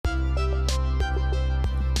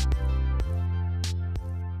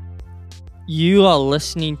You are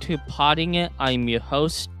listening to Potting It. I'm your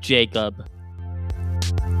host, Jacob.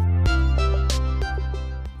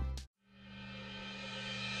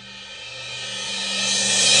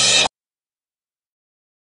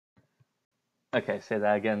 Okay, say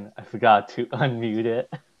that again. I forgot to unmute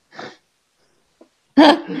it.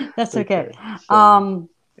 That's okay. So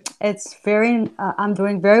I'm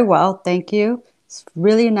doing very well, thank you. It's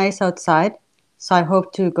really nice outside, so I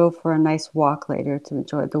hope to go for a nice walk later to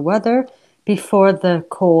enjoy the weather before the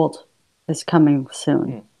cold is coming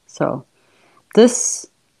soon. So this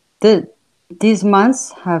the these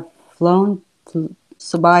months have flown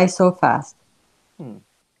by so fast.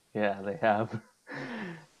 yeah, they have.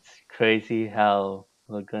 It's crazy how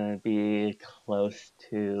we're gonna be close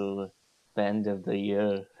to the end of the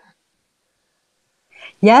year.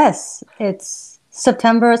 Yes, it's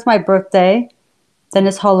September is my birthday, then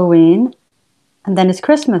it's Halloween, and then it's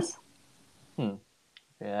Christmas.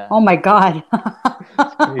 Yeah, Oh my God.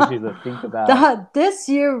 it's crazy to think about. This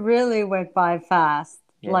year really went by fast,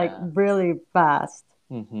 like Yeah. really fast.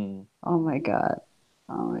 Mm-hmm. Oh my God.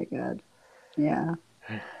 Oh my God. Yeah.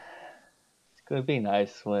 It's gonna be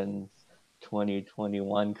nice when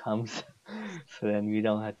 2021 comes, so then we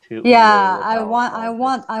don't have to worry Yeah, I about want I all this.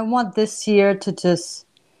 want I want this year to just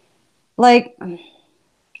like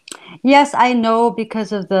yes, I know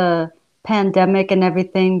because of the pandemic and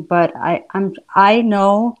everything, but I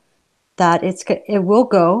know that it will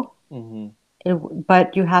go. Mm-hmm.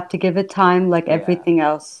 But you have to give it time like Yeah. everything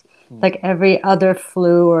else. Mm. Like every other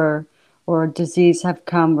flu or disease have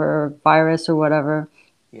come or virus or whatever.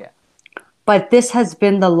 Yeah. But this has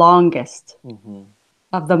been the longest Mm-hmm.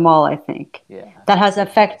 of them all, I think, Yeah. that has It has.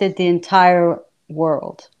 affected the entire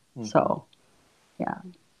world. Mm-hmm. So, yeah.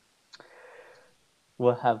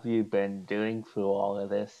 What have you been doing through all of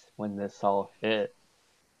this when this all hit?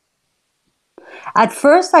 At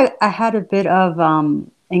first, I had a bit of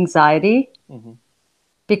anxiety Mm-hmm.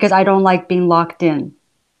 because I don't like being locked in.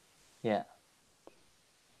 Yeah.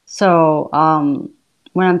 So,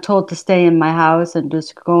 when I'm told to stay in my house and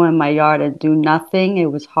just go in my yard and do nothing, it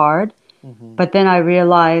was hard. Mm-hmm. But then I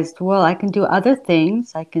realized, well, I can do other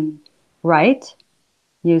things. I can write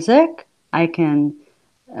music. I can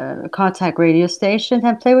contact radio stations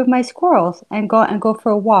and play with my squirrels and go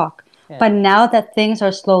for a walk. Yeah. But now that things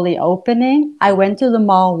are slowly opening, I went to the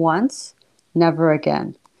mall once, never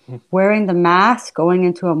again. Wearing the mask, going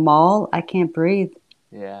into a mall, I can't breathe.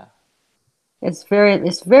 Yeah. It's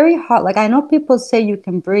very hot. Like I know people say you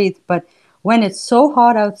can breathe, but when it's so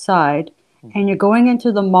hot outside and Mm-hmm. you're going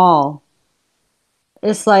into the mall,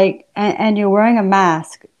 it's like and you're wearing a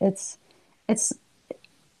mask. It's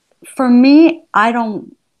for me, I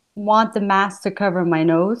don't want the mask to cover my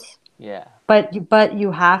nose, Yeah. but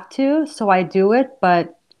you have to, so I do it,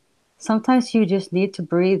 but sometimes you just need to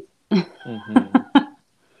breathe. Mm-hmm.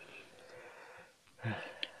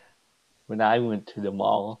 When I went to the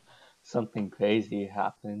mall, something crazy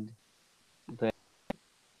happened. Then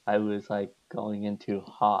I was like going into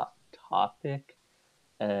Hot Topic,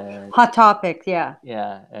 and Hot Topic, yeah.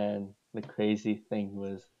 yeah, and the crazy thing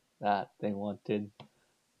was that they wanted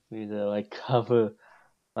me to like cover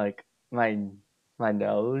like my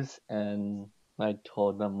nose, and I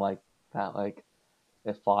told them like that like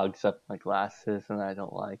it fogs up my glasses and I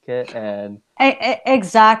don't like it. And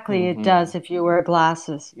Exactly, it hmm does if you wear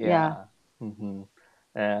glasses. Yeah. yeah, hmm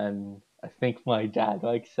and I think my dad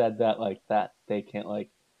like said that like that they can't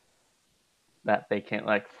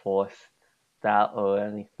like force that or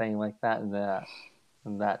anything like that, and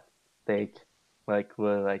that they like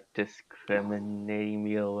were like discriminating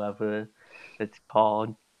me or whatever it's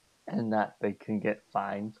called, and that they can get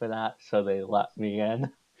fined for that, so they let me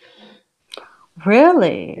in.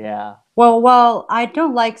 Really? Yeah. Well, I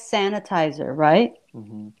don't like sanitizer, right?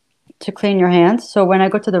 hmm To clean your hands. So when I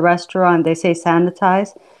go to the restaurant, they say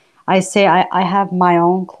sanitize. I say I have my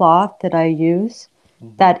own cloth that I use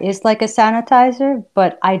hmm that is like a sanitizer,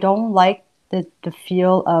 but I don't like the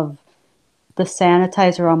feel of the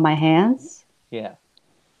sanitizer on my hands. Yeah.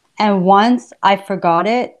 And once I forgot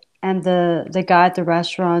it, and the guy at the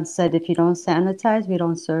restaurant said, if you don't sanitize, we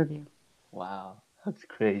don't serve you. Wow. That's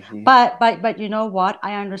crazy. But you know what?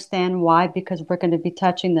 I understand why, because we're going to be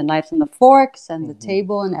touching the knives and the forks and the hmm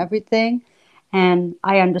table and everything, and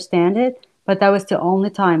I understand it. But that was the only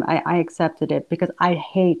time I accepted it because I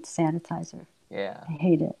hate sanitizer. Yeah. I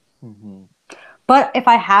hate it. hmm But if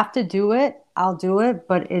I have to do it, I'll do it.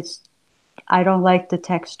 But I don't like the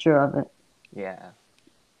texture of it. Yeah.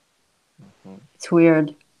 hmm It's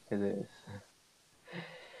weird. It is.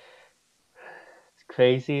 It's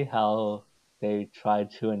crazy how they try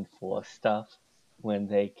to enforce stuff when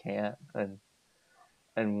they can't, and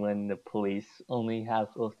and when the police only have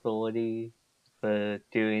authority for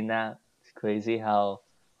doing that. It's crazy how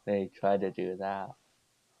they try to do that.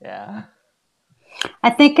 Yeah. I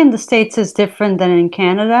think in the States is different than in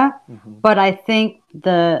Canada, Hmm. but I think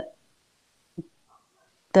the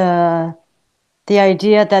the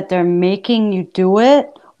idea that they're making you do it.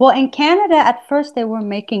 Well, in Canada, at first they were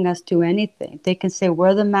making us do anything. They can say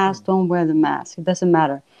wear the mask, don't wear the mask. It doesn't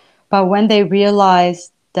matter. But when they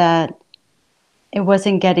realized that it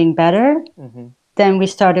wasn't getting better, Hmm. then we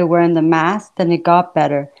started wearing the mask, then it got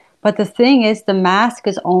better. But the thing is, the mask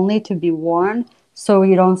is only to be worn so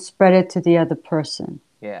you don't spread it to the other person.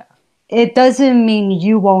 Yeah. It doesn't mean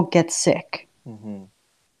you won't get sick. Hmm.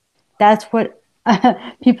 That's what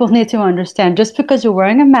people need to understand. Just because you're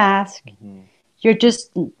wearing a mask, Hmm. you're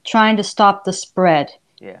just trying to stop the spread.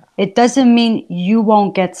 Yeah. It doesn't mean you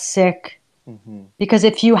won't get sick Hmm. because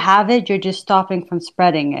if you have it, you're just stopping from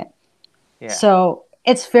spreading it. Yeah. So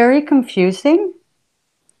it's very confusing,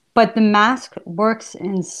 but the mask works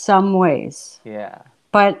in some ways. Yeah.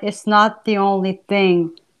 But it's not the only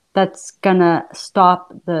thing that's gonna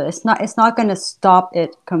stop the it's not gonna stop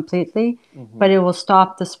it completely, but Hmm. it will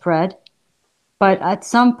stop the spread. But Yeah. at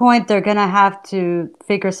some point they're gonna have to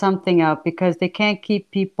figure something out because they can't keep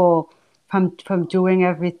people from doing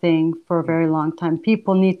everything for a very long time.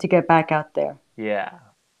 People need to get back out there. Yeah.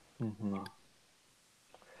 Hmm.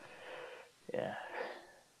 Yeah.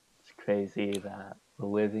 It's crazy that we're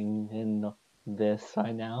living in this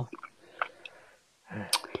right now.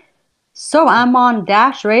 So I'm on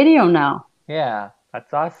Dash Radio now. Yeah,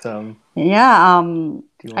 that's awesome. Yeah,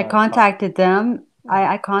 Do you I want to talk? contacted them. Oh.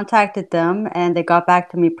 I contacted them and they got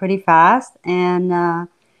back to me pretty fast. And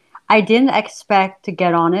I didn't expect to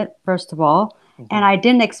get on it, first of all. And Hmm. I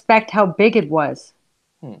didn't expect how big it was.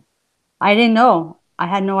 Hmm. I didn't know. I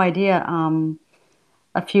had no idea.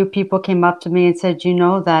 A few people came up to me and said, "You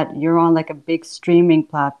know that you're on like a big streaming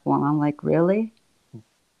platform." I'm like, "Really?"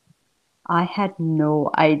 I had no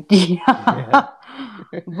idea. Yeah.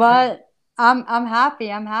 But I'm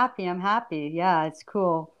happy. I'm happy. I'm happy. Yeah, it's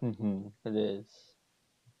cool. It is.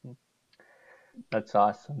 That's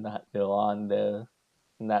awesome that they're on there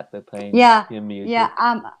and that they're playing Yeah, your yeah.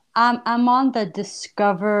 music. I'm on the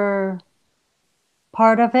Discover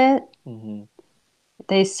part of it. Hmm.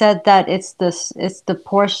 They said that it's the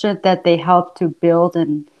portion that they help to build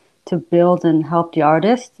and help the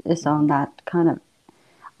artist is on Hmm. that kind of.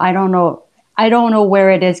 I don't know. I don't know where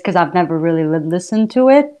it is because I've never really listened to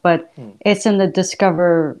it, but Hmm. it's in the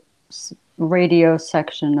Discover radio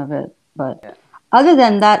section of it. But Yeah. other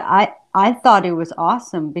than that, I thought it was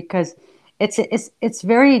awesome because it's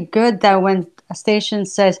very good that when a station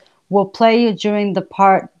says we'll play you during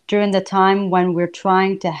the time when we're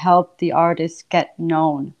trying to help the artist get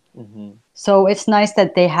known. Hmm. So it's nice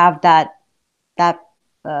that they have that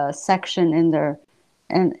section in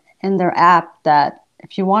their app that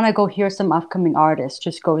if you want to go hear some upcoming artists,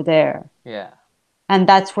 just go there, Yeah. and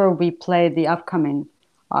that's where we play the upcoming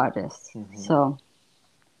artists. Hmm. So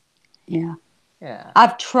yeah, Yeah.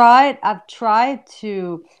 I've tried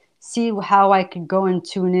to see how I could go and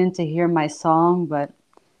tune in to hear my song, but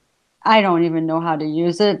I don't even know how to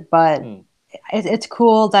use it. But Hmm. it's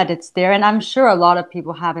cool that it's there, and I'm sure a lot of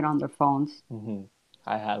people have it on their phones. Hmm.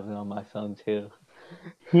 I have it on my phone too.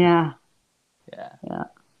 Yeah, Yeah. yeah.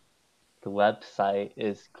 The website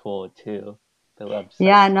is cool too. The Yeah, website's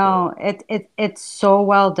cool. no, it's so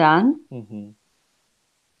well done. Hmm.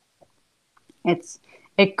 It's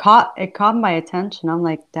it caught my attention. I'm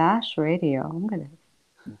like, Dash Radio.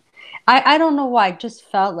 I don't know why. I just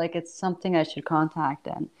felt like it's something I should contact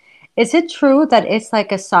them. Is it true that it's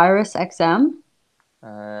like a Sirius XM?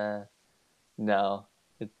 Uh, no.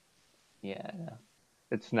 It's yeah. No.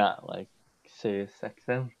 It's not like Sirius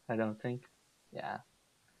XM. I don't think. Yeah.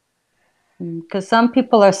 Because some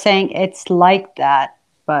people are saying it's like that,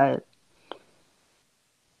 but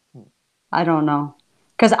Hmm. I don't know.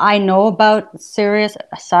 Because I know about Cyrus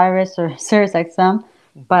or Sirius XM,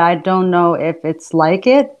 but Hmm. I don't know if it's like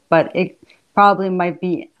it. But it probably might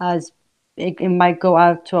be as it might go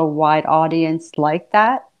out to a wide audience like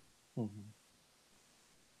that. Hmm.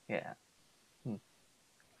 Yeah. Hmm.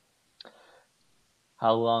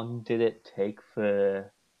 How long did it take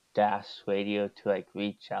for Dash Radio to like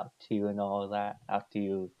reach out to you and all that after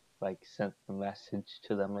you like sent the message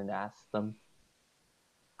to them and asked them?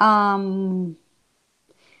 Um,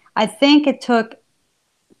 I think it took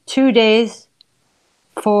 2 days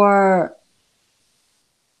for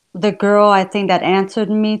the girl I think that answered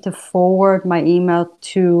me to forward my email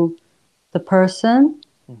to the person.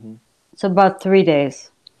 Hmm. It's about 3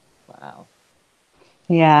 days. Wow.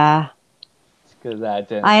 Yeah. Because that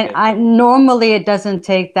didn't take. I normally it doesn't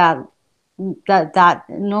take that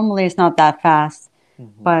normally it's not that fast, Mhm.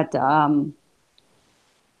 but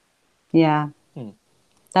yeah, Hmm.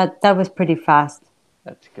 that was pretty fast.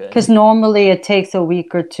 That's good. Because normally it takes a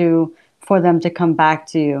week or two for them to come back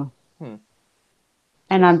to you. Hmm.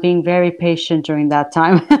 And I'm being very patient during that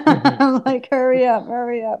time. I'm like, hurry up,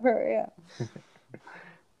 hurry up, hurry up.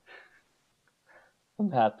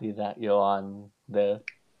 I'm happy that you're on there.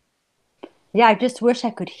 Yeah, I just wish I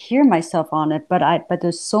could hear myself on it, but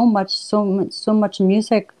there's so much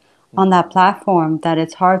music on that platform that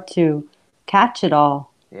it's hard to catch it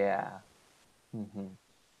all. Yeah. Hmm.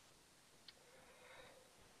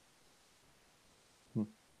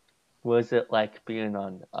 Was it like being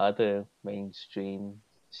on other mainstream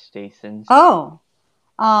stations? Oh,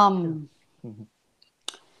 Too? um, Mhm.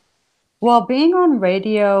 well, being on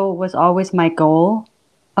radio was always my goal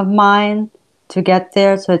of mine to get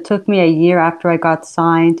there. So it took me a year after I got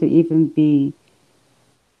signed to even be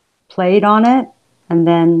played on it. And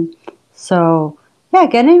then, so yeah,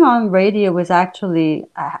 getting on radio was actually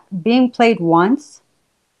being played once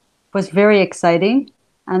was very exciting.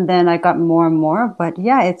 And then I got more and more. But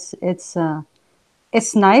yeah,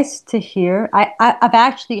 it's nice to hear. I've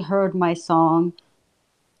actually heard my song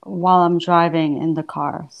while I'm driving in the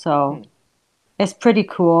car. So Hmm. it's pretty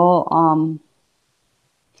cool.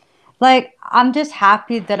 Like I'm just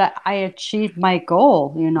happy that I achieved my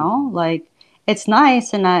goal, you know? Mhm. Like it's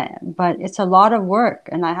nice but it's a lot of work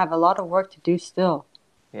and I have a lot of work to do still.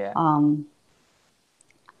 Yeah. Um,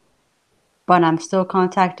 but I'm still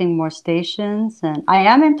contacting more stations and I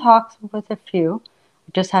am in talks with a few.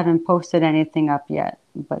 I just haven't posted anything up yet.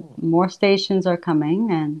 But more stations are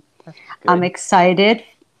coming and That's I'm good. excited,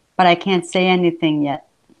 but I can't say anything yet.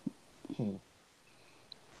 Hmm.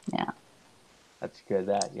 Yeah. That's good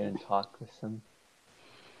that you're in talk with some.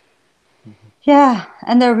 Mhm. Yeah,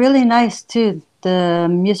 and they're really nice too. The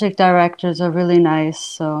music directors are really nice.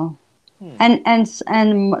 So, Hmm.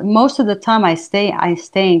 and most of the time I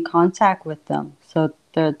stay in contact with them. So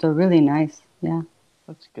they're really nice. Yeah.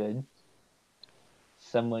 That's good.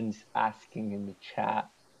 Someone's asking in the chat,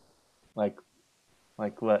 like,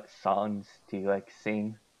 what songs do you like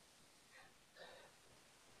sing?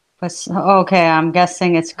 But okay, I'm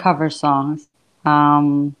guessing it's cover songs.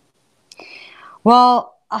 Um,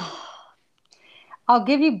 well, I'll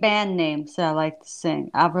give you band names that I like to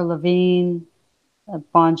sing. Avril Lavigne,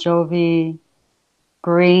 Bon Jovi,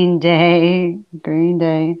 Green Day,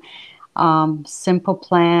 Simple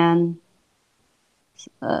Plan,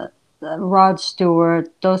 uh, Rod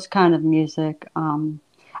Stewart, those kind of music.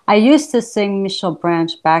 I used to sing Michelle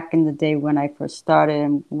Branch back in the day when I first started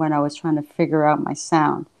and when I was trying to figure out my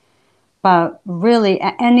sound. But really,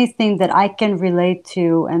 anything that I can relate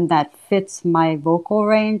to and that fits my vocal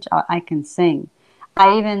range, I can sing.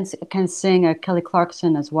 I even can sing a Kelly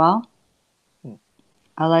Clarkson as well. Hmm.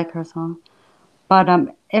 I like her song. But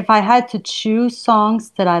if I had to choose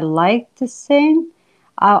songs that I like to sing,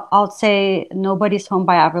 I'll say Nobody's Home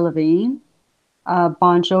by Avril Lavigne,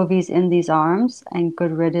 Bon Jovi's In These Arms, and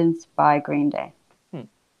Good Riddance by Green Day. Hmm.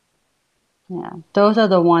 Yeah, those are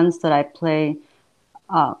the ones that I play.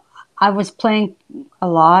 Uh, I was playing a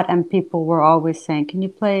lot, and people were always saying, "Can you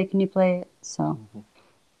play? Can you play it?" So, Mhm.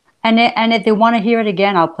 and if they want to hear it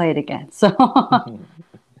again, I'll play it again. So,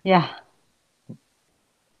 yeah.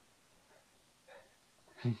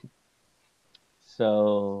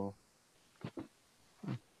 So,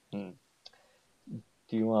 hmm,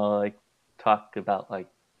 do you want to like talk about like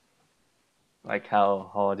how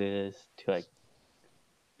hard it is to like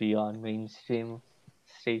be on mainstream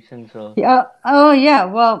stations or? Yeah. Oh, yeah.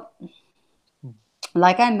 Well,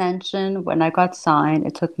 like I mentioned, when I got signed,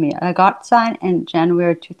 I got signed in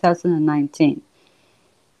January 2019.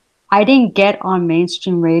 I didn't get on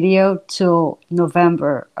mainstream radio till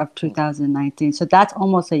November of Hmm. 2019. So that's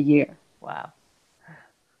almost a year. Wow.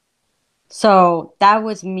 So that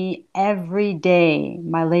was me every day,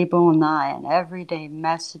 my label and I, and every day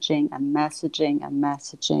messaging and messaging and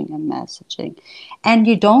messaging and messaging. And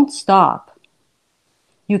you don't stop.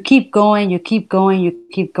 You keep going, you keep going, you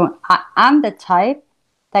keep going. I'm the type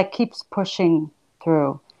that keeps pushing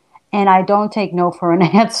through, and I don't take no for an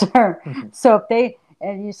answer. So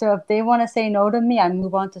if they want to say no to me, I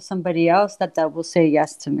move on to somebody else that will say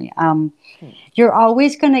yes to me. You're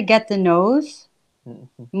always gonna get the no's, Mhm.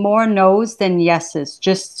 more no's than yeses,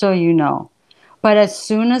 just so you know. But as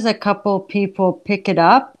soon as a couple people pick it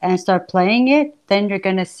up and start playing it, then you're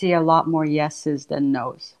gonna see a lot more yeses than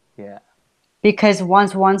no's. Yeah. Because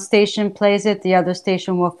once one station plays it, the other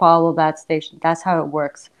station will follow that station. That's how it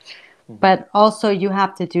works. Mhm. But also you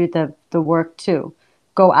have to do the work too.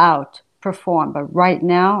 Go out, perform, but right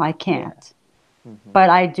now I can't. But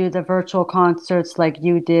I do the virtual concerts like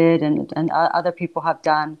you did and other people have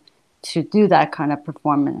done to do that kind of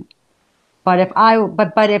performance. But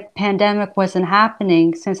if pandemic wasn't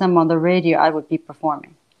happening, since I'm on the radio, I would be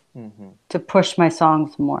performing to push my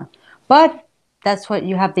songs more. But that's what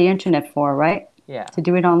you have the internet for, right? Yeah. To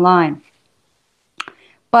do it online.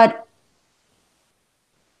 But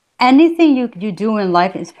anything you do in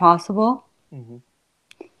life is possible.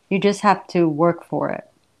 You just have to work for it.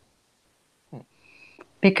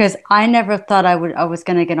 Because I never thought I was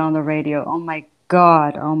gonna get on the radio. Oh my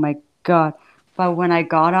God, oh my God. But when I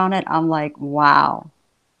got on it, I'm like, wow,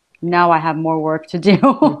 now I have more work to do.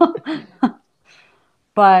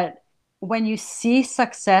 But when you see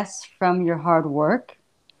success from your hard work,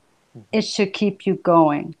 it should keep you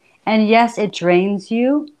going. And yes, it drains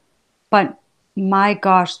you, but my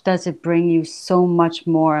gosh, does it bring you so much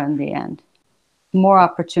more in the end? More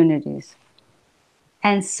opportunities.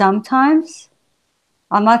 And sometimes,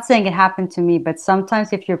 I'm not saying it happened to me, but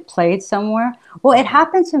sometimes if you're played somewhere, well, it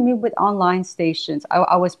happened to me with online stations.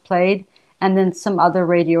 I was played, and then some other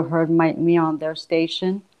radio heard me on their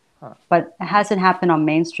station, but it hasn't happened on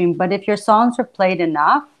mainstream. But if your songs are played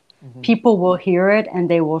enough, people will hear it and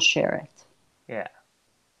they will share it. Yeah.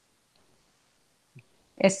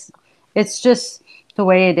 It's just the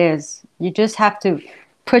way it is. You just have to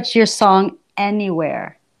put your song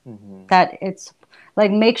anywhere that it's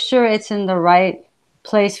like, make sure it's in the right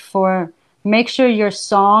place make sure your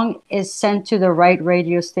song is sent to the right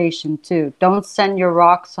radio station too. Don't send your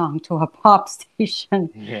rock song to a pop station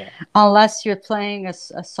unless you're playing a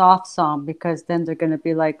soft song, because then they're going to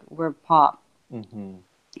be like, we're pop.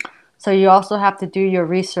 So you also have to do your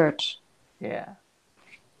research. Yeah.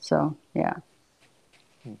 So yeah,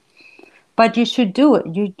 but you should do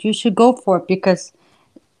it. You should go for it, because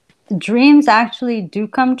dreams actually do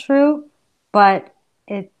come true, but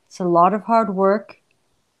it's a lot of hard work.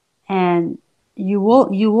 And you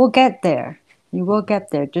will get there. You will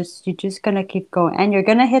get there. You're just gonna keep going, and you're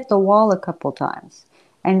gonna hit the wall a couple times,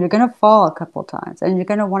 and you're gonna fall a couple times, and you're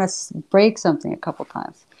gonna want to break something a couple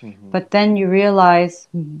times. But then you realize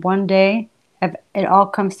one day it all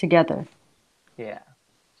comes together. Yeah.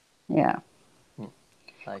 Yeah.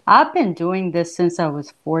 Like, I've been doing this since I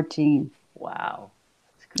was 14. wow.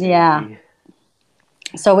 That's crazy. Yeah.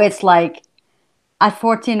 So it's like, at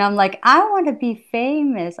 14, I'm like, I want to be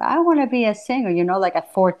famous. I want to be a singer. You know, like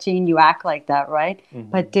at 14, you act like that, right?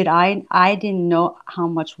 But I didn't know how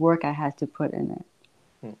much work I had to put in it.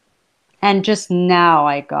 And just now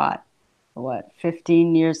I got,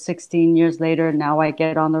 15 years, 16 years later, now I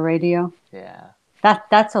get on the radio. Yeah.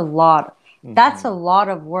 That's a lot. That's a lot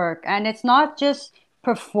of work. And it's not just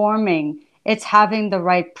performing. It's having the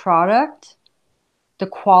right product, the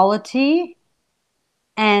quality,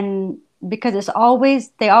 and because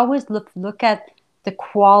they always look at the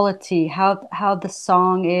quality, how the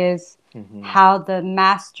song is, how the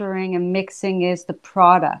mastering and mixing is, the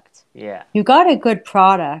product. Yeah. You got a good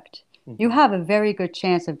product, you have a very good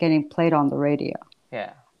chance of getting played on the radio.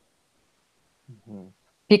 Yeah.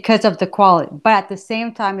 Because of the quality. But at the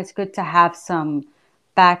same time, it's good to have some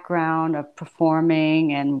background of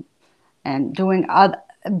performing and doing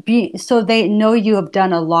so they know you have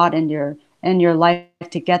done a lot in your life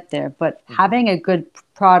to get there. But having a good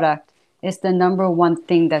product is the number one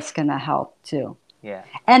thing that's going to help too. Yeah.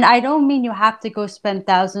 And I don't mean you have to go spend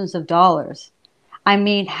thousands of dollars. I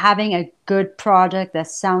mean having a good product that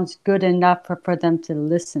sounds good enough for them to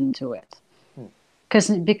listen to it.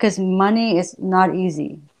 Because money is not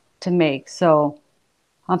easy to make. So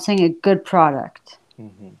I'm saying a good product.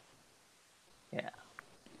 Yeah.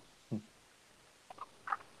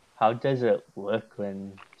 How does it work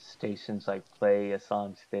when stations like play a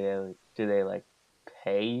song? Do they like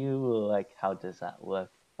pay you, or like how does that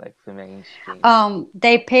work, like for mainstream?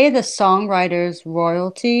 They pay the songwriters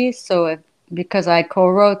royalty. So because I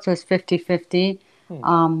co-wrote, so it's 50-50.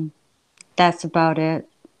 That's about it.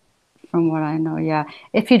 From what I know, yeah.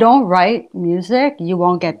 If you don't write music, you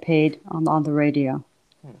won't get paid on the radio.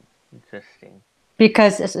 Interesting.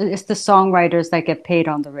 Because it's the songwriters that get paid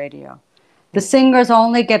on the radio. The singers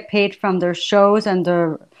only get paid from their shows and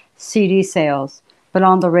their CD sales. But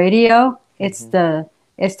on the radio, it's the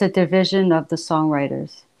division of the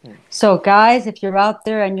songwriters. So guys, if you're out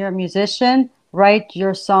there and you're a musician, write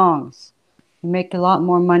your songs. You make a lot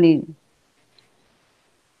more money.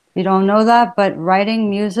 You don't know that, but writing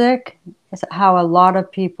music is how a lot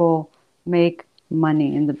of people make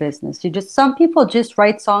money in the business. Some people just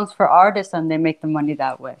write songs for artists and they make the money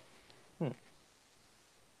that way. Very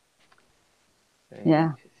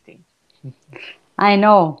interesting. I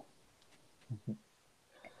know.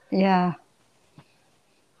 Yeah.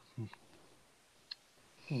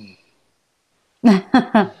 Hmm.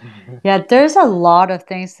 Yeah, there's a lot of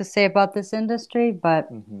things to say about this industry,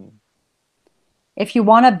 but Mhm. if you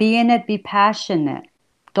want to be in it, be passionate.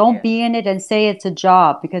 Don't Yeah. be in it and say it's a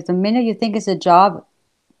job, because the minute you think it's a job,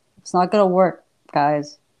 it's not going to work, guys.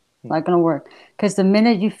 It's Hmm. not going to work. Because the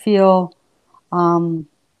minute you feel um,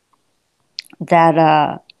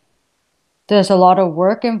 that there's a lot of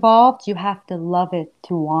work involved, you have to love it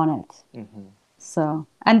to want it. Mhm. So,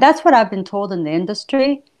 and that's what I've been told in the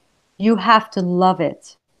industry. You have to love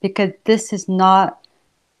it because this is not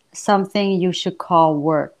something you should call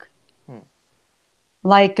work. Hmm.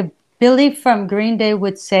 Like Billy from Green Day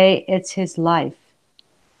would say, it's his life.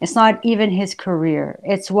 It's not even his career.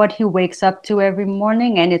 It's what he wakes up to every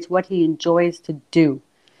morning and it's what he enjoys to do.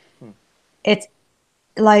 Hmm. It's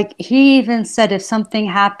like he even said if something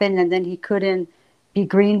happened and then he couldn't be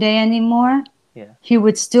Green Day anymore, Yeah. he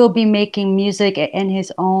would still be making music in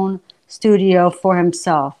his own studio for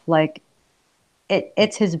himself. Like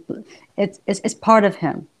it's his, it's part of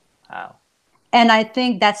him. Wow. And I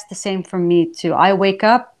think that's the same for me too. I wake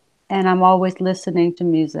up and I'm always listening to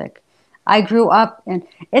music. I grew up and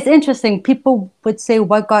it's interesting. People would say,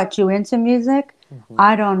 what got you into music? Mhm.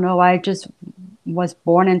 I don't know. I just was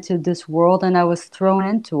born into this world and I was thrown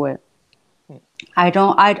into it. Hmm.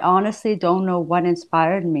 I honestly don't know what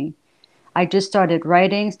inspired me. I just started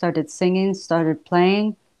writing, started singing, started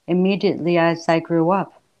playing immediately as I grew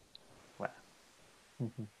up. Wow.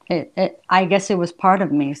 Mhm. I guess it was part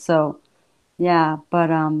of me. So yeah, but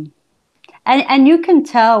and you can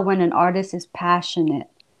tell when an artist is passionate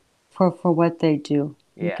for what they do.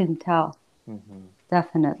 You Yeah. can tell, Mhm.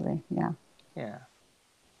 definitely. Yeah. Yeah.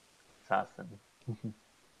 It's awesome.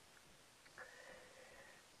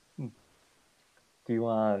 Hmm. Do you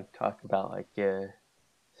want to talk about like your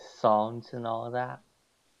songs and all of that?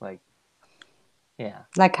 Like, yeah.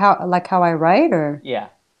 Like how I write or Yeah.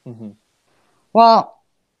 Mhm. well,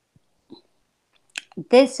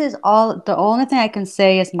 this is all the only thing I can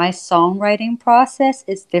say is my songwriting process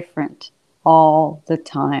is different all the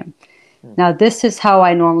time. Hmm. Now, this is how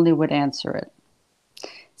I normally would answer it.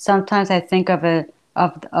 Sometimes I think of it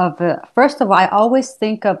of a, first of all, I always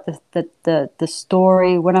think of the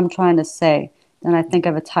story, what I'm trying to say. Then I think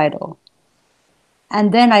of a title.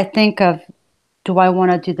 And then I think of, do I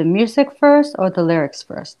want to do the music first or the lyrics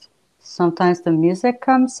first? Sometimes the music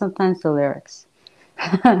comes, sometimes the lyrics.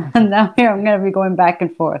 And now here I'm going to be going back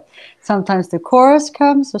and forth. Sometimes the chorus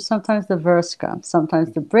comes, or sometimes the verse comes.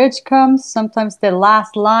 Sometimes the bridge comes, sometimes the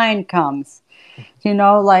last line comes.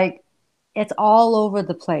 Like it's all over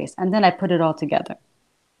the place. And then I put it all together.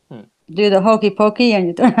 Hmm. Do the hokey pokey and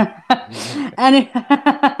you do and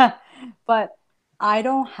but I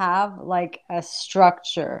don't have like a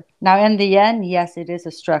structure. Now in the end, yes, it is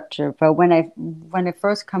a structure, but when it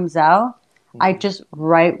first comes out, I Mhm. just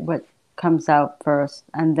write what comes out first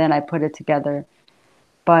and then I put it together.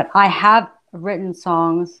 But I have written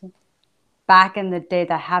songs back in the day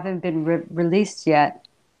that haven't been released yet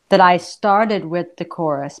that I started with the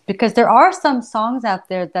chorus because there are some songs out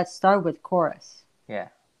there that start with chorus, Yeah.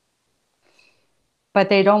 but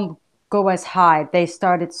they don't go as high. They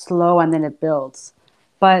started slow and then it builds.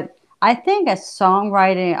 But I think as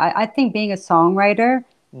songwriting, I think being a songwriter,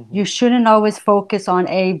 you Mhm. shouldn't always focus on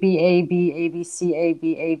A, B, A, B, A, B, C, A,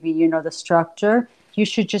 B, A, B, the structure. You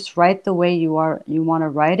should just write the way you want to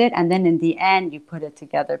write it. And then in the end, you put it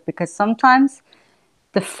together. Because sometimes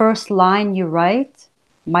the first line you write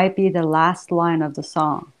might be the last line of the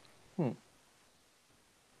song. Hmm.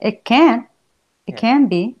 It can. It Yeah. can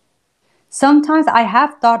be. Sometimes I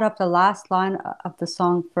have thought of the last line of the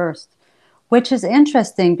song first, which is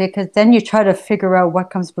interesting because then you try to figure out what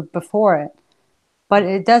comes before it. But Hmm.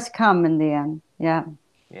 it does come in the end. Yeah.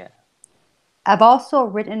 Yeah. I've also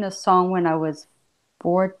written a song when I was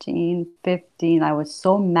 14, 15. I was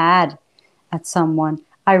so mad at someone.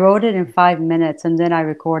 I wrote it in 5 minutes and then I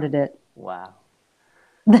recorded it. Wow.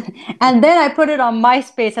 And then I put it on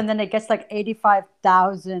MySpace and then it gets like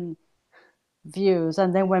 85,000 views.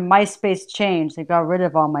 And then when MySpace changed, they got rid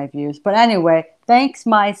of all my views. But anyway, thanks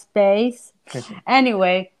MySpace.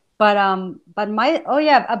 Anyway, but my oh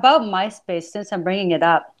yeah, about MySpace, since I'm bringing it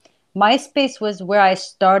up, MySpace was where I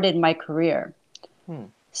started my career. Hmm.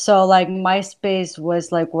 So like MySpace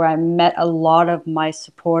was like where I met a lot of my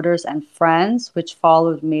supporters and friends, which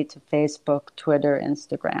followed me to Facebook, Twitter,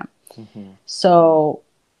 Instagram. Mhm. So,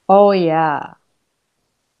 oh yeah,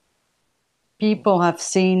 people have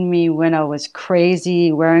seen me when I was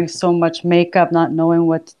crazy, wearing so much makeup, not knowing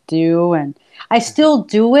what to do. And I still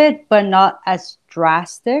do it, but not as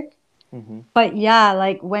drastic. Mhm. But yeah,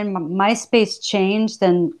 like when MySpace changed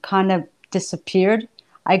and kind of disappeared,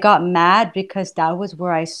 I got mad because that was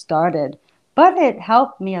where I started. But it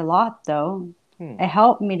helped me a lot, though. Hmm. It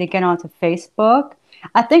helped me to get onto Facebook.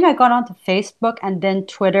 I think I got onto Facebook and then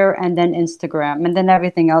Twitter and then Instagram and then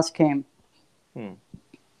everything else came. Hmm.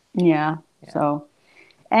 Yeah. Yeah. So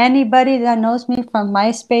anybody that knows me from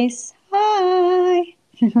MySpace, hi.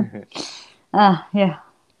 Yeah.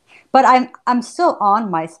 But I'm still on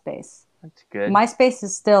MySpace. That's good. MySpace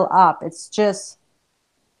is still up. It's just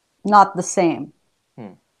not the same.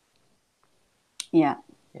 Hmm. Yeah.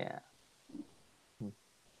 Yeah.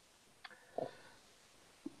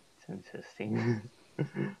 It's interesting.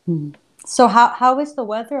 So how is the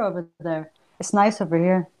weather over there? It's nice over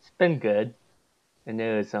here. It's been good. In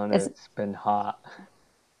Arizona, It's it's been hot.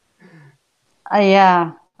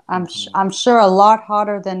 yeah. Mhm. I'm sure a lot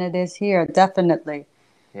hotter than it is here. Definitely.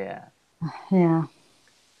 Yeah. Yeah.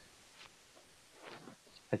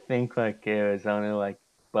 I think like Arizona like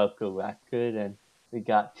broke a record and we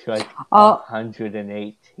got to like Oh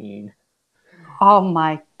 118. oh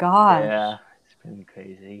my gosh. Yeah, it's been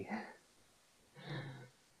crazy.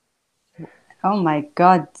 Oh my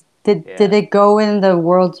God. Did Yeah, it go in the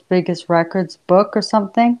world's biggest records book or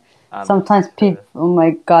something? I'm not Sometimes people, sure. oh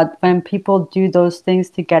my God, when people do those things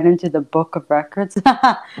to get into the book of records,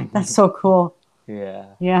 that's so cool. Yeah,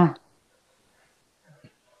 Yeah.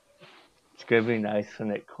 it's gonna be nice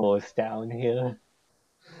when it cools down here.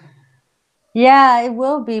 Yeah, it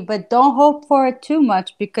will be, but don't hope for it too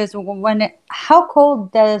much because when it, how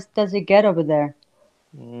cold does it get over there?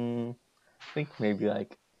 I think maybe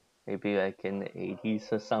like in the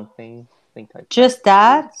 80s or something. I think like Just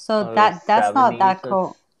that's cool. that? So Or that's not 70s that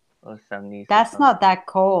cold. or 70s or That's not something. that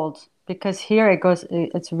cold because here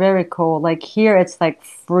it's very cold. Like here it's like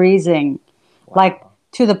freezing, like Wow.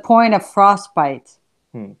 to the point of frostbite.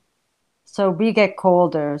 Hmm. So we get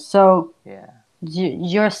colder. So Yeah.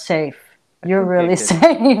 you're safe. I You're think really it could.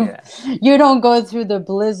 safe. Yeah. You don't go through the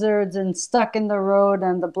blizzards and stuck in the road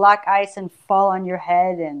and the black ice and fall on your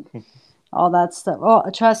head and all that stuff. Oh,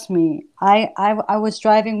 trust me. I was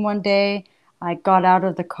driving one day. I got out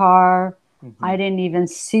of the car. Hmm. I didn't even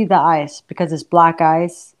see the ice because it's black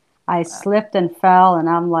ice. I Wow. slipped and fell, and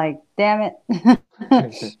I'm like, damn it.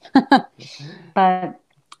 But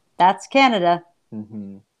that's Canada.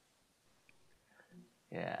 Hmm.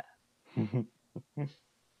 Yeah.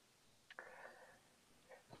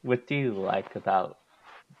 What do you like about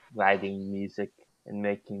writing music and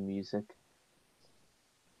making music?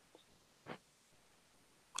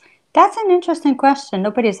 That's an interesting question.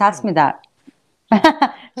 Nobody's asked Hmm. me that.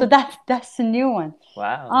 So that's a new one.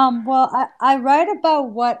 Wow. Well, I write about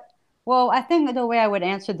what, well, I think the way I would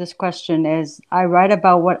answer this question is I write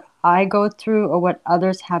about what I go through or what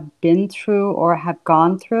others have been through or have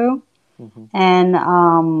gone through. Hmm. And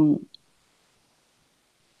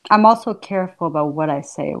I'm also careful about what I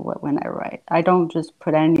say when I write. I don't just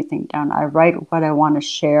put anything down. I write what I want to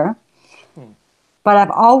share. Hmm. But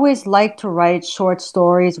I've always liked to write short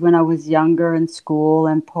stories when I was younger in school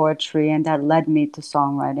and poetry, and that led me to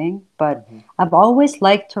songwriting. But Hmm. I've always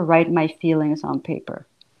liked to write my feelings on paper.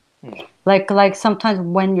 Hmm. Like sometimes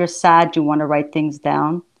when you're sad, you want to write things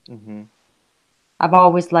down. Hmm. I've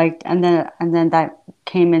always liked, and then that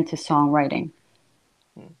came into songwriting.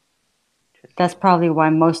 Hmm. That's Interesting. probably why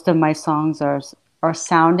most of my songs are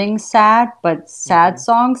sounding sad, but sad Hmm.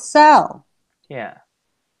 songs sell. Yeah.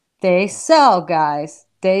 They sell, guys.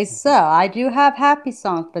 They sell. I do have happy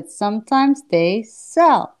songs, but sometimes they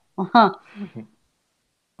sell.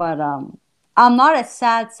 But I'm not a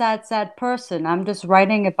sad person. I'm just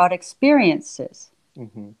writing about experiences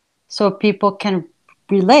Hmm. so people can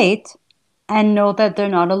relate and know that they're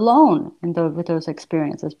not alone in with those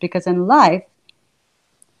experiences. Because in life,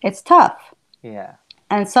 it's tough. Yeah.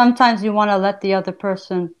 And sometimes you want to let the other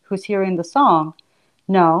person who's hearing the song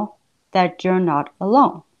know that you're not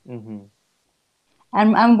alone. Hmm.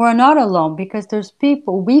 And we're not alone because there's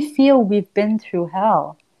people, we feel we've been through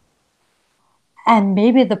hell. And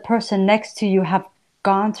maybe the person next to you have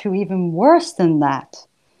gone through even worse than that.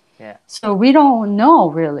 Yeah. So we don't know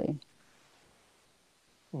really.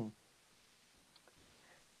 Hmm.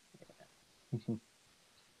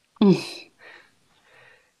 Hmm.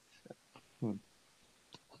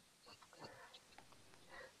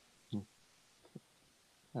 Hmm.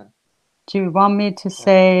 Huh. Do you want me to Yeah.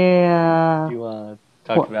 say Do you want to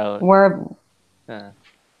talk about where? uh,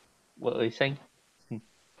 what were you saying? Hmm.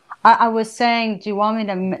 I was saying, do you want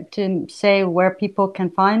me to say where people can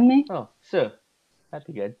find me? Oh, sure. That'd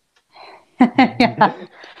be good. Yeah.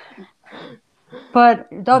 But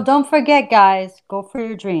don't forget, guys, go for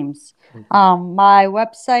your dreams. Hmm. My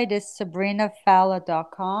website is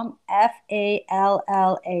sabrinafalla.com, FALLAH.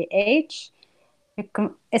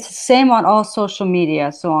 It's the same on all social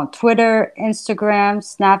media. So on Twitter, Instagram,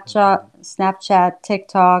 Snapchat,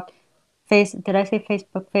 TikTok, did I say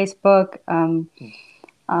Facebook? Facebook,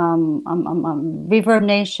 Reverb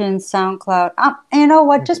Nation, SoundCloud. You know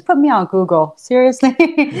what? Just put me on Google. Seriously,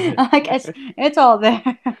 like it's all there.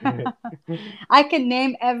 I can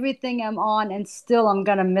name everything I'm on, and still I'm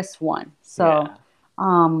gonna miss one. So, Yeah.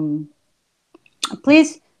 um,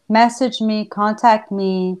 please message me, contact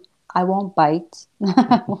me. I won't bite.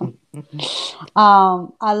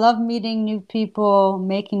 I love meeting new people,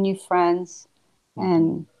 making new friends,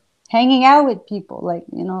 and hanging out with people. Like,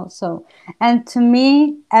 so, and to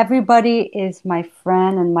me, everybody is my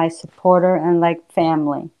friend and my supporter and like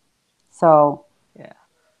family. So Yeah.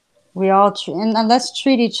 we all, and let's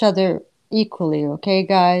treat each other equally. Okay,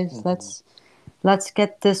 guys? Let's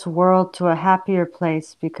get this world to a happier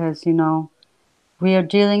place because, we are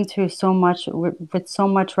dealing through so much with so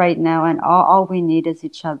much right now, and all we need is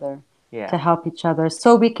each other to Yeah. help each other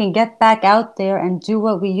so we can get back out there and do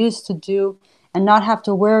what we used to do and not have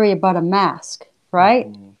to worry about a mask,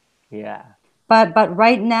 right? Yeah. But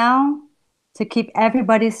right now, to keep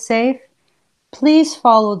everybody safe, please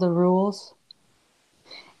follow the rules.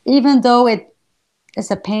 Even though it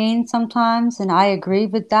is a pain sometimes, and I agree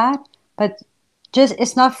with that, but just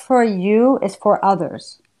it's not for you, it's for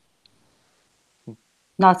others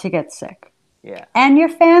not to get sick. Yeah. And your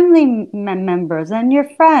family members and your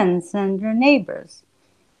friends and your neighbors.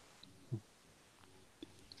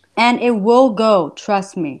 And it will go,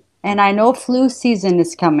 trust me. And I know flu season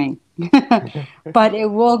is coming, but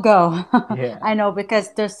it will go. Yeah. I know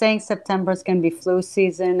because they're saying September is going to be flu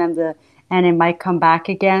season and it might come back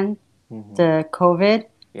again, the COVID.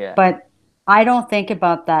 Yeah. But I don't think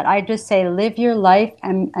about that. I just say live your life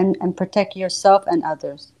and protect yourself and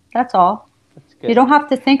others. That's all. That's You good. don't have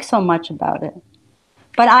to think so much about it.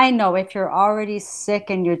 But I know if you're already sick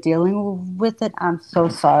and you're dealing with it, I'm so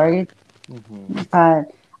sorry.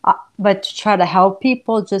 But but to try to help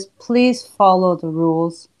people, just please follow the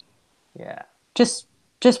rules. Yeah. Just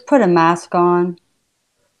just put a mask on,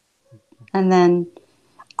 and then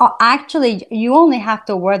actually, you only have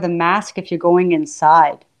to wear the mask if you're going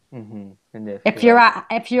inside. And If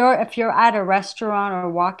you're at a restaurant or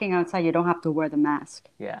walking outside, you don't have to wear the mask.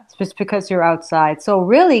 yeah. It's just because you're outside. So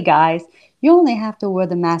really, guys, you only have to wear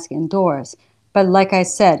the mask indoors. But like I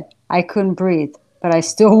said, I couldn't breathe, but I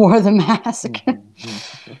still wore the mask.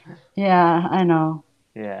 Yeah, I know.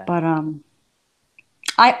 Yeah. But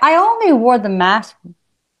I only wore the mask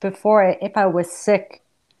before if I was sick,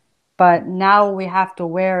 but now we have to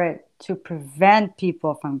wear it to prevent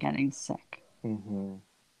people from getting sick.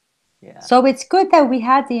 Yeah. So it's good that we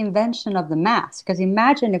had the invention of the mask, because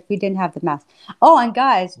imagine if we didn't have the mask. Oh, and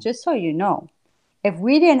guys, just so you know, if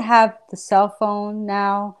we didn't have the cell phone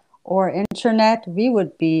now or internet, we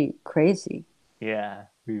would be crazy. Yeah,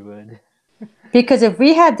 we would. Because if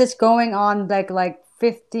we had this going on like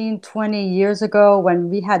 15, 20 years ago when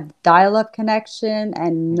we had dial-up connection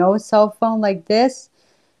and no cell phone like this,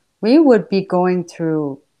 we would be going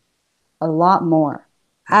through a lot more.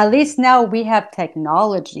 At least now we have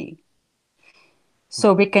technology.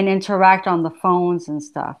 So we can interact on the phones and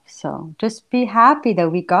stuff. So just be happy that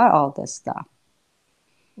we got all this stuff.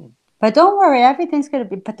 But don't worry, everything's going to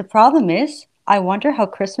be. But the problem is, I wonder how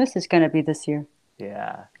Christmas is going to be this year.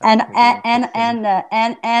 Yeah. And That's and pretty and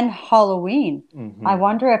interesting. and Halloween. I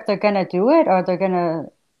wonder if they're going to do it or they're going to.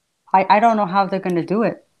 I don't know how they're going to do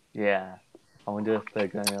it. Yeah. I wonder if they're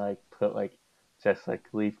gonna like put like just like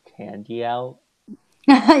leave candy out.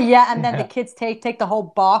 Yeah, and then the kids take the whole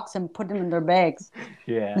box and put them in their bags.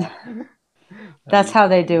 Yeah. That's how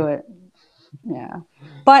they do it. Yeah.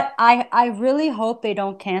 But I really hope they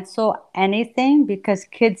don't cancel anything because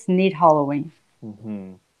kids need Halloween.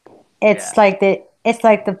 It's Yeah. like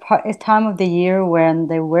it's time of the year when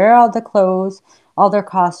they wear all the clothes, all their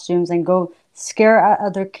costumes, and go scare at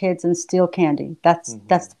other kids and steal candy. That's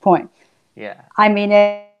the point. Yeah. I mean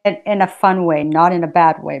it in a fun way, not in a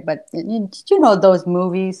bad way. But you know those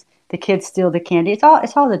movies, the kids steal the candy. It's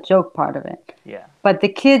all the joke part of it. Yeah. But the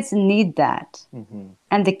kids need that,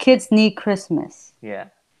 and the kids need Christmas, Yeah.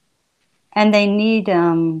 and they need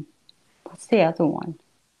what's the other one?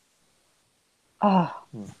 Oh,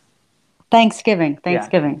 Thanksgiving. Yeah.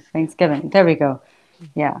 Thanksgiving. There we go.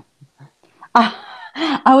 Yeah.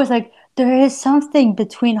 I was like, there is something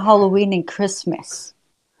between Halloween and Christmas.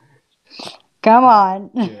 Come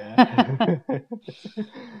on. Yeah.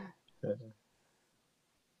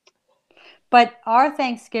 But our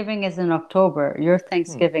Thanksgiving is in October. Your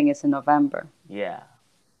Thanksgiving is in November. Yeah.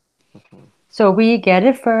 So we get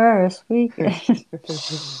it first.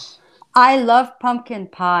 I love pumpkin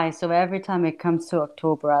pie, so every time it comes to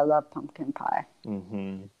October, I love pumpkin pie.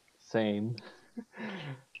 Same.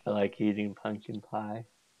 I like eating pumpkin pie.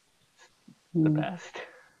 The Mm. best.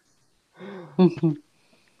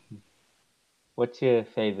 What's your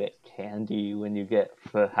favorite candy when you get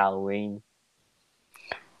for Halloween?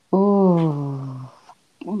 Ooh.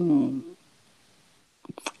 Mm.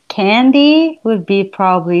 Candy would be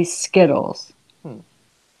probably Skittles. Hmm.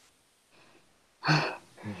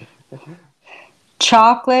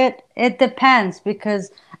 Chocolate, it depends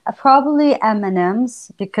because probably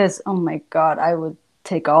M&Ms because oh my God, I would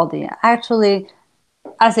take all the actually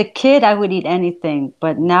as a kid I would eat anything,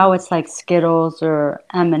 but now it's like Skittles or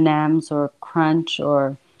M&Ms or Crunch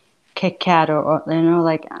or Kit Kat or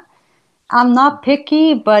like I'm not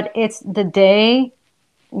picky, but it's the day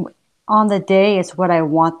on the day is what I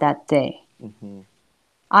want that day. Mm-hmm.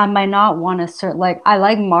 I might not want to like I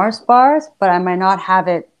like Mars bars, but I might not have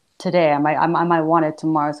it today. I might want it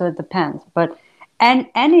tomorrow, so it depends. But and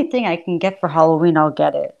anything I can get for Halloween, I'll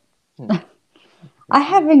get it. Hmm. I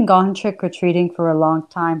haven't gone trick or treating for a long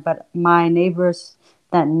time, but my neighbors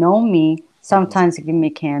that know me sometimes give me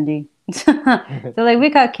candy. They're like, "We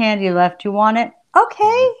got candy left. You want it?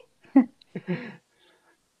 Okay."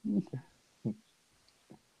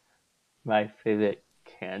 My favorite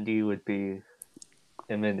candy would be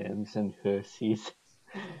M&Ms and Hershey's.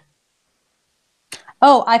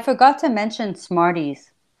 Oh, I forgot to mention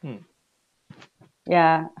Smarties. Hmm.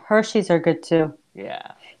 Yeah, Hershey's are good too.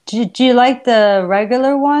 Yeah. Do you like the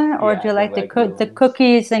regular one or do Yeah, you the like regular the ones.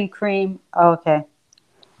 cookies and cream? Oh, okay.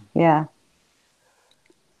 Yeah.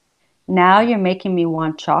 Now you're making me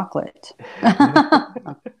want chocolate. I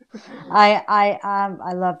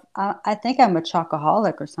love I think I'm a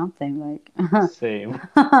chocoholic or something like Same.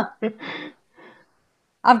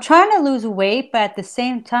 I'm trying to lose weight, but at the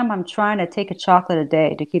same time I'm trying to take a chocolate a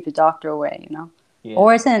day to keep the doctor away, you know?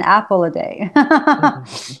 Or Yeah. is it an apple a day?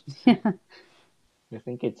 I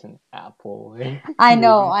think it's an apple, right? Maybe.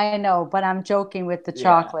 I know, but I'm joking with the Yeah.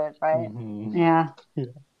 chocolate, right? Mm-hmm. Yeah. Yeah.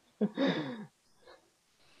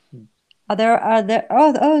 Are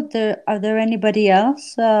there anybody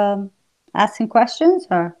else asking questions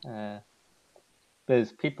or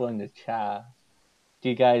There's people in the chat. Do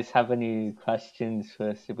you guys have any questions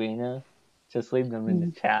for Sabrina? Just leave them in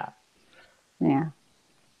the chat. yeah.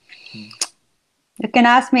 You can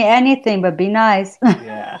ask me anything, but be nice.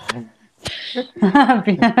 Yeah.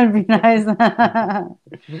 Be nice.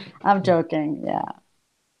 I'm joking. Yeah.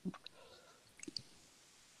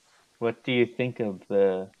 What do you think of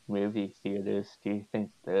the movie theaters? Do you think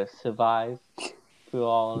they'll survive through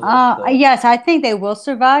all of this? Or... Yes, I think they will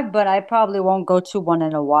survive, but I probably won't go to one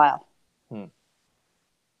in a while. Hmm.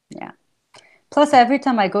 Yeah. Plus, every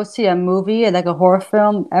time I go see a movie, like a horror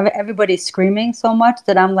film, everybody's screaming so much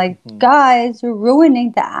that I'm like, Mm-hmm. guys, you're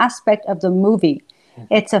ruining the aspect of the movie.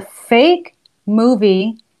 It's a fake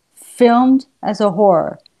movie filmed as a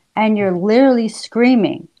horror, and you're literally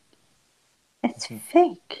screaming. It's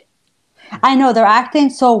fake. I know they're acting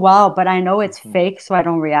so well, but I know it's fake, so I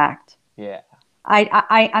don't react. Yeah.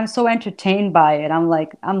 I'm so entertained by it. I'm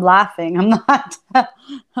like, I'm laughing. I'm not,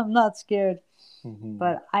 I'm not scared. Mm-hmm.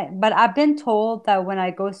 But I've been told that when I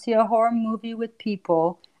go see a horror movie with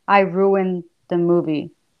people, I ruin the movie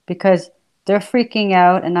because they're freaking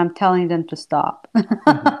out and I'm telling them to stop.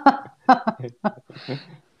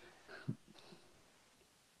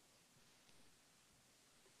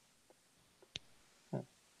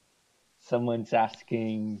 Someone's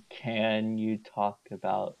asking, can you talk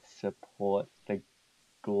about support the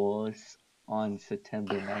ghouls on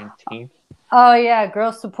September 19th? Oh yeah,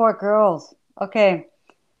 girls support girls. Okay.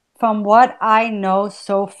 From what I know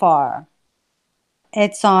so far,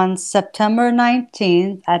 it's on September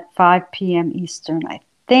 19th at 5 p.m. Eastern. I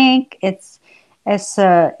think it's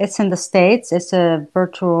in the States. It's a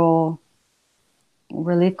virtual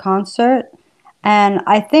relief concert. And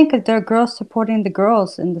I think there are girls supporting the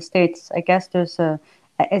girls in the States. I guess it's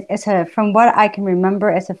a, from what I can remember,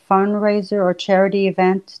 it's a fundraiser or charity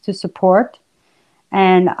event to support.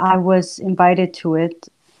 And I was invited to it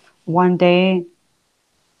one day,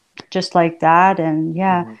 just like that. And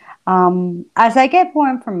yeah, Mm-hmm. as I get more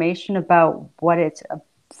information about what it's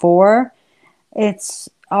for,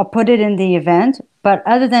 I'll put it in the event. But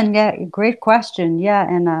other than that, great question. Yeah,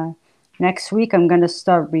 and next week I'm gonna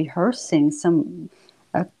start rehearsing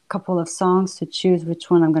a couple of songs to choose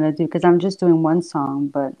which one I'm gonna do because I'm just doing one song.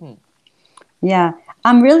 But Hmm. yeah,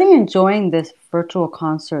 I'm really enjoying this virtual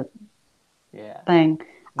concert Yeah. thing.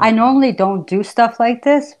 I Mm-hmm. normally don't do stuff like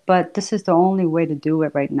this, but this is the only way to do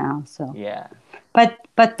it right now. So, Yeah.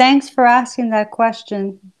 but thanks for asking that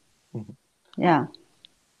question. Mhm. Yeah.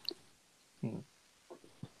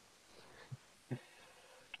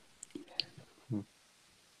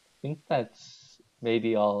 think that's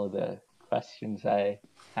maybe all of the questions I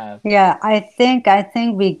have. Yeah, I think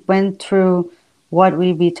we went through what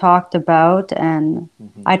we talked about, and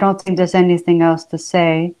I Hmm. don't think there's anything else to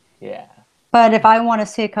say. Yeah. But if I want to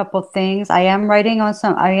say a couple things, I am working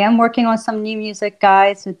on some new music,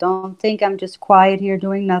 guys, so don't think I'm just quiet here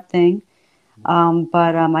doing nothing.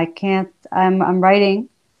 But I can't, I'm writing.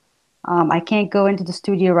 I can't go into the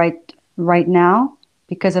studio right now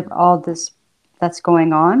because of all this that's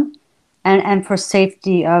going on, and for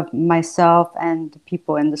safety of myself and the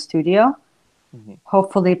people in the studio. Hmm.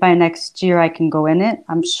 Hopefully by next year I can go in it.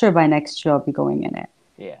 I'm sure by next year I'll be going in it.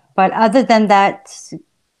 Yeah. But other than that,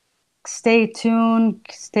 stay tuned,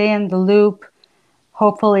 stay in the loop.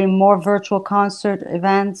 Hopefully more virtual concert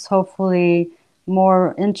events. Hopefully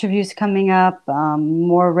more interviews coming up.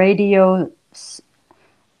 More radio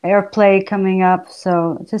airplay coming up.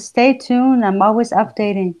 So just stay tuned. I'm always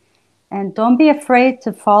updating. And don't be afraid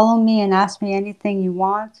to follow me and ask me anything you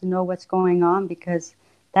want to know what's going on, because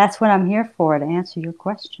that's what I'm here for, to answer your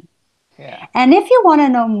question. Yeah. And if you want to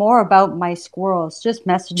know more about my squirrels, just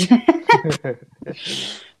message me.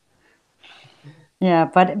 Yeah,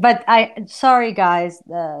 but I sorry guys,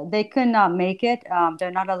 they could not make it.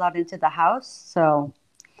 They're not allowed into the house. So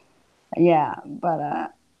yeah,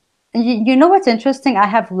 but you know what's interesting? I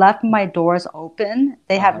have left my doors open.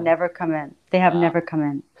 They have Uh-huh. never come in. They have Wow. never come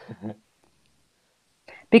in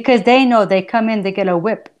because they know they come in, they get a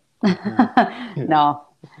whip. No,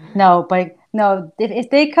 no, but no.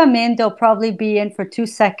 If they come in, they'll probably be in for 2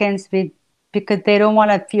 seconds because they don't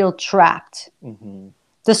want to feel trapped. Hmm.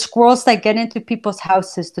 The squirrels that get into people's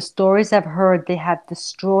houses, the stories I've heard, they have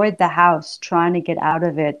destroyed the house trying to get out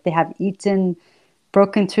of it. They have eaten,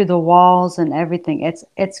 broken through the walls and everything.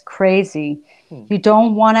 It's crazy. Hmm. You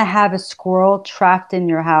don't want to have a squirrel trapped in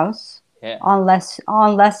your house Yeah.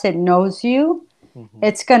 unless it knows you. Hmm.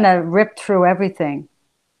 It's gonna rip through everything.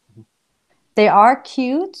 They are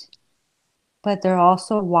cute, but they're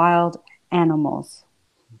also wild animals.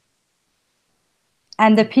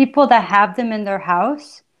 And the people that have them in their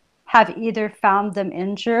house have either found them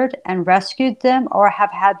injured and rescued them, or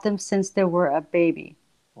have had them since they were a baby,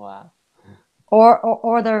 Wow.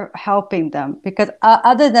 or they're helping them. Because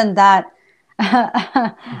other than that,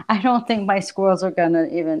 I don't think my squirrels are gonna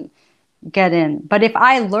even get in. But if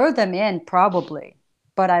I lure them in, probably.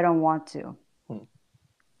 But I don't want to. Hmm.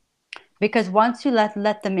 Because once you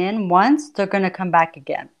let them in once, they're gonna come back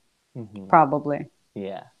again, Hmm. probably.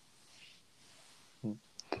 Yeah. Hmm.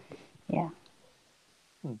 Yeah.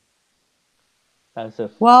 Hmm. That was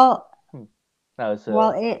a Well, hmm. That was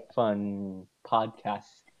well, a fun podcast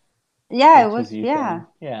yeah, it was, interview yeah. thing.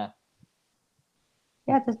 Yeah.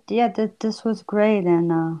 This was great,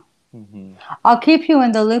 and Hmm. I'll keep you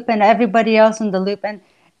in the loop and everybody else in the loop. And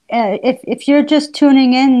if you're just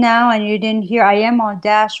tuning in now and you didn't hear, I am on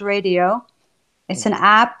Dash Radio. It's an Hmm.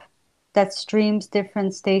 app that streams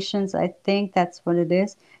different stations. I think that's what it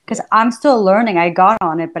is. Because Yeah. I'm still learning. I got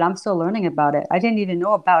on it, but I'm still learning about it. I didn't even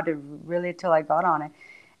know about it really until I got on it.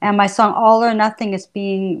 Hmm. And my song "All or Nothing" is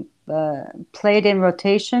being played in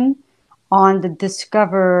rotation on the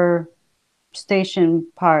Discover station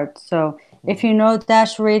part. So if you Hmm. know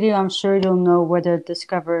Dash Radio, I'm sure you'll know where the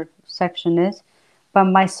Discover section is. But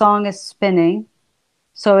my song is spinning.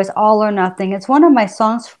 So it's All or Nothing. It's one of my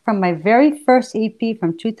songs from my very first EP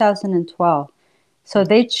from 2012. So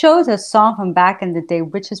they chose a song from back in the day,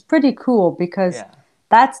 which is pretty cool because Yeah.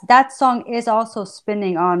 that song is also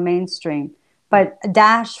spinning on mainstream. Hmm. But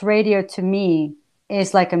Dash Radio to me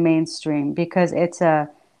is like a mainstream because it's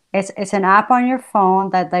an app on your phone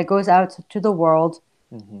that goes out to the world,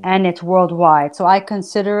 Hmm. and it's worldwide. So I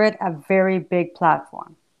consider it a very big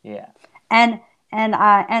platform. Yeah. And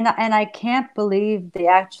I can't believe they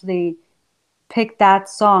actually picked that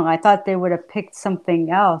song. I thought they would have picked something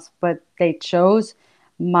else, but they chose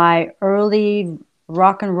my early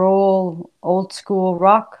rock and roll, old school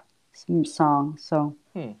rock song. So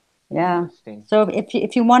Hmm. yeah. Interesting. So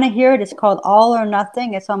if you want to hear it, it's called All or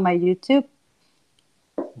Nothing. It's on my YouTube,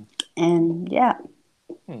 and yeah.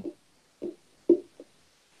 Hmm.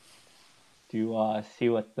 Do you see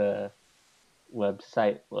what the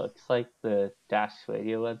website looks like? The Dash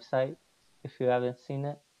Radio website, if you haven't seen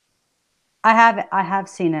it. I have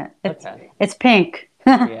seen it. Okay. It's pink.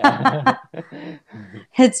 Yeah.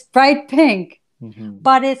 It's bright pink, Hmm.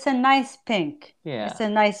 but it's a nice pink. It's Yeah. a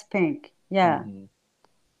nice pink. Yeah. Hmm.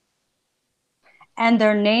 And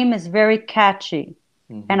their name is very catchy.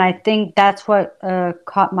 And I Hmm. think that's what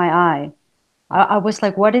caught my eye. I was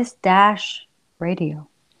like, what is Dash Radio?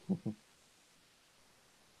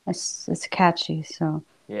 It's catchy. So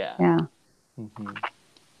Yeah. yeah. Hmm.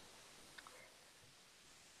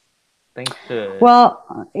 thanks for Well,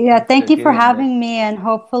 yeah, thanks for thank you for doing this. having me, and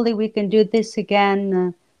hopefully we can do this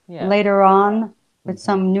again Yeah. later on with Mhm.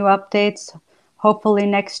 some new updates. Hopefully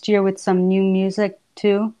next year with some new music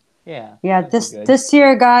too. Yeah. Yeah, That'd be this good. this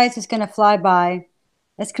year, guys, is gonna fly by.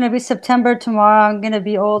 It's gonna be September tomorrow. I'm gonna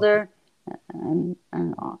be older and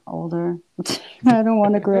older. I don't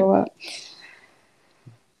want to grow up.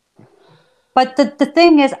 But the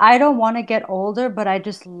thing is, I don't want to get older, but I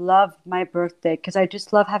just love my birthday because I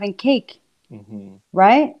just love having cake, Mhm.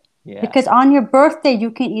 right? Yeah. Because on your birthday,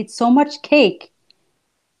 you can eat so much cake,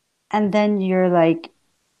 and then you're like,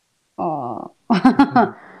 oh.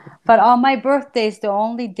 But on my birthday is the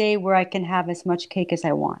only day where I can have as much cake as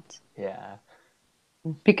I want Yeah.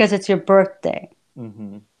 because it's your birthday.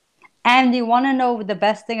 Mhm. And you want to know the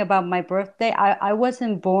best thing about my birthday? I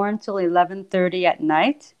wasn't born till 11:30 at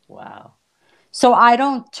night. Wow. So I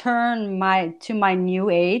don't turn my new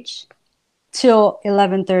age till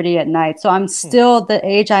 11:30 at night. So I'm still the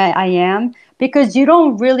age I am because you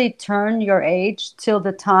don't really turn your age till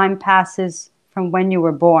the time passes from when you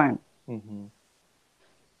were born. Mhm.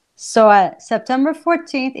 So at September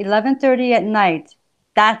 14th, 11:30 at night,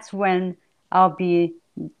 that's when I'll be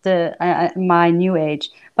the my new age.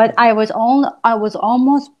 But I was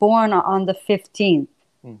almost born on the 15th.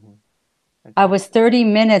 Mhm. I Okay. was 30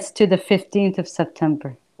 minutes to the 15th of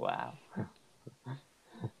September. Wow.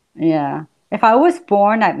 Yeah. If I was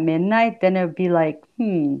born at midnight, then it would be like,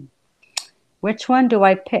 which one do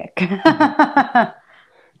I pick?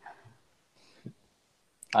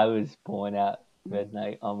 I was born at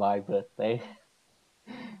midnight on my birthday.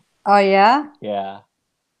 Oh, yeah? Yeah.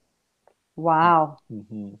 Wow.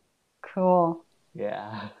 Mhm. Cool.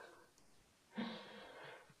 Yeah.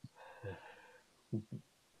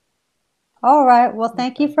 All right. Well,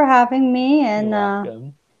 thank you Okay. for having me. You're And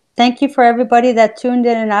welcome. thank you for everybody that tuned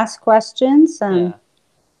in and asked questions. Yeah.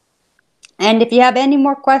 And if you have any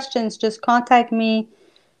more questions, just contact me,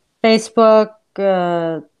 Facebook,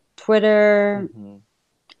 Twitter, Mhm.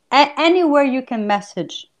 anywhere you can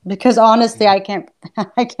message. Because honestly, I can't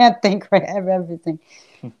I can't think right of everything.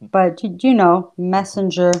 But you know,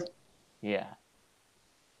 Messenger, Yeah.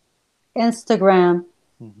 Instagram.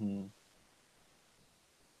 Mhm.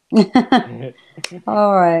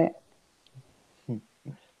 All right. Have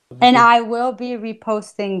a And good. I will be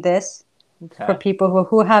reposting this for Okay. people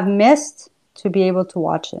who have missed to be able to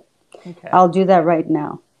watch it. Okay. I'll do that right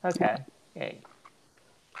now. Okay. Yay.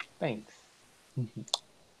 Thanks.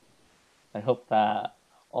 I hope that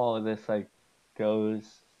all of this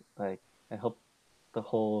goes like I hope the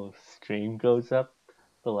whole stream goes up.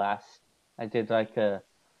 The last I did an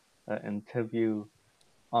interview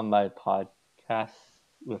on my podcast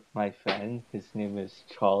with my friend. His name is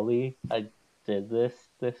Charlie. I did this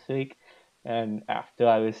week, and after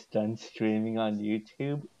I was done streaming on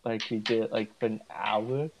YouTube, we did it for an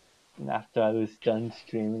hour. And after I was done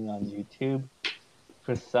streaming on YouTube,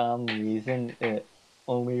 for some reason it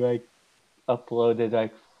only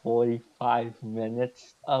uploaded 45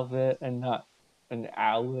 minutes of it and not an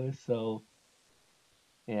hour. So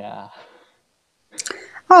yeah,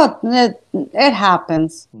 Oh, it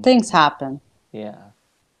happens. Things happen. yeah.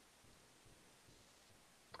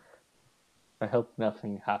 I hope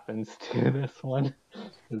nothing happens to this one,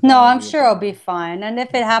 because No, that would I'm be a sure it'll be bummer. fine. And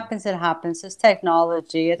if it happens, it happens. It's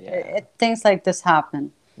technology. Yeah. Things like this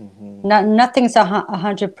happen. Mhm. Nothing's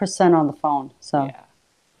 100% on the phone. So, Yeah.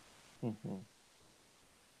 Mhm.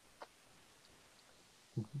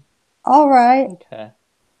 all right. Okay.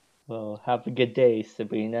 Well, have a good day,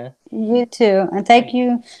 Sabrina. You too. And Thanks.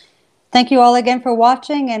 thank you all again for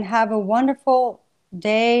watching and have a wonderful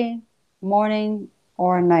day, morning,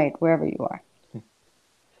 or night, wherever you are.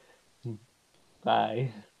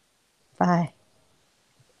 Bye. Bye.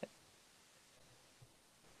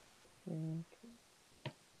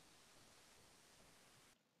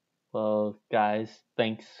 Well, guys,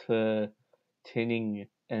 thanks for tuning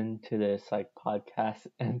into this podcast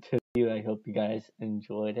interview. I hope you guys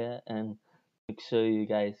enjoyed it, and make sure you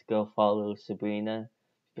guys go follow Sabrina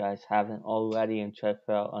if you guys haven't already, and check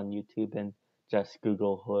her out on YouTube and just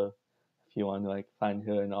Google her if you want to find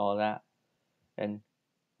her and all that. And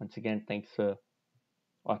once again, thanks for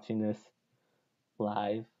watching this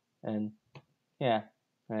live, and yeah,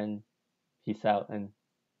 and peace out, and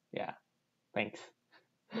yeah, thanks.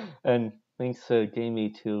 And thanks for getting me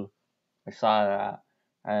to.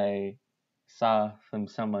 I saw from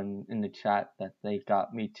someone in the chat that they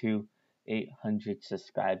got me to 800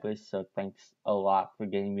 subscribers. So thanks a lot for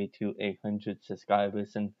getting me to 800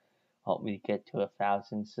 subscribers and help me get to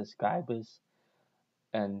 1,000 subscribers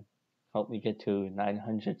and help me get to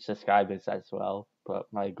 900 subscribers as well. But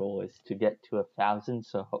my goal is to get to 1,000.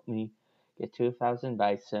 So help me get to 1,000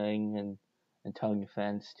 by sharing and telling your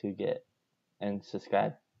friends to get and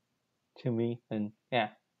subscribe to me. And yeah,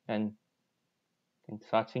 and thanks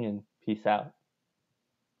for watching and peace out.